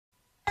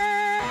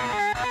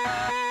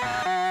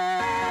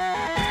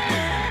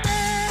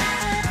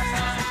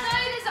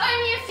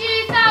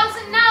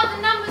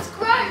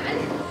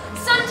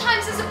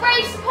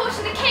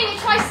king who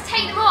tries to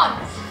take them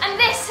on, and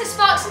this has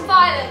sparked some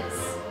violence.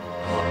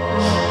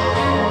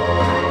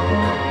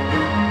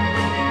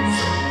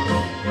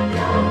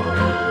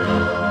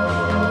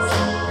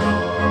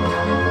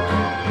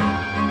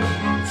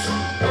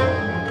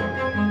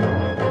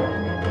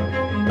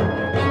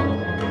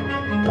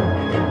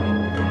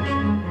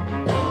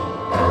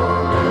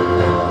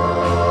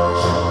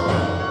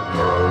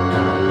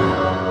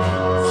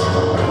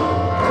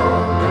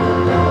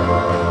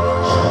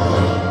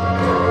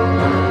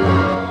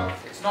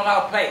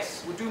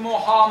 Place would do more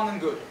harm than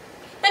good.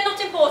 They're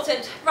not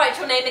important. Write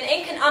your name in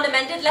ink and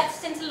unamended let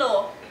us into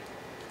law.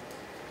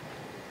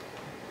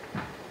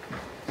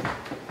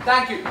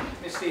 Thank you,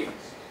 Miss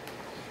Stevens.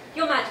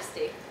 Your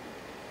Majesty.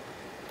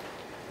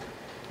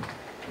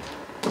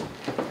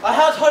 I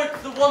had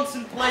hoped that once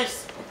in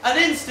place, an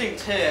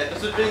instinct here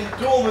that had been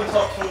dormant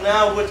up till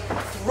now would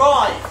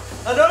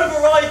thrive and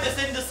override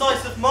this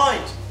indecisive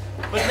mind.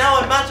 But now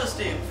I'm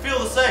Majesty and feel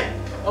the same.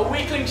 A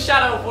weakling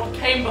shadow of what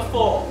came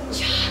before.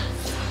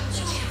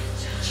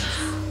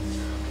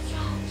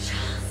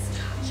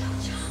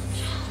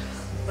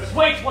 But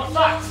wait, what's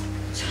that?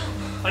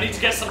 I need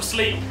to get some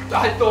sleep.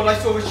 I thought I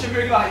saw a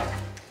shimmering light.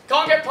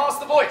 Can't get past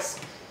the voice.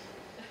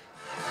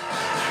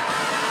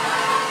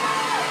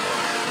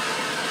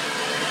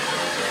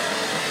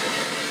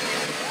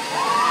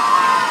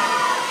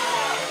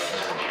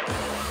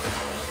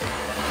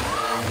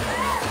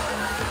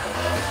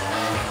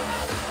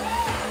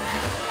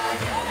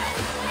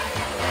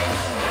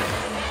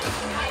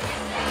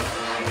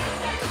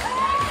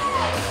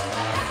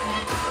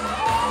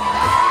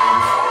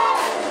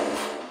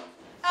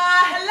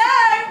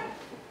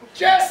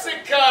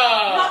 Jessica!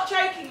 Not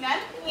joking then.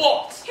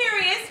 What?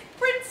 Here he is,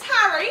 Prince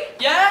Harry.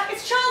 Yeah?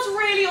 Is Charles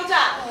really your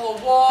dad? Oh,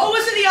 what? Or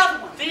was it the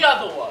other one? The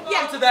other one?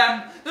 Yeah. To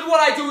them that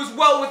what I do is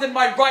well within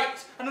my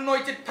right and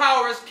anointed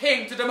power as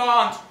king to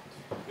demand.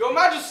 Your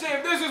Majesty,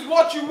 if this is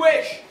what you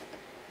wish,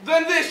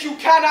 then this you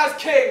can as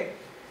king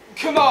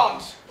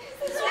command.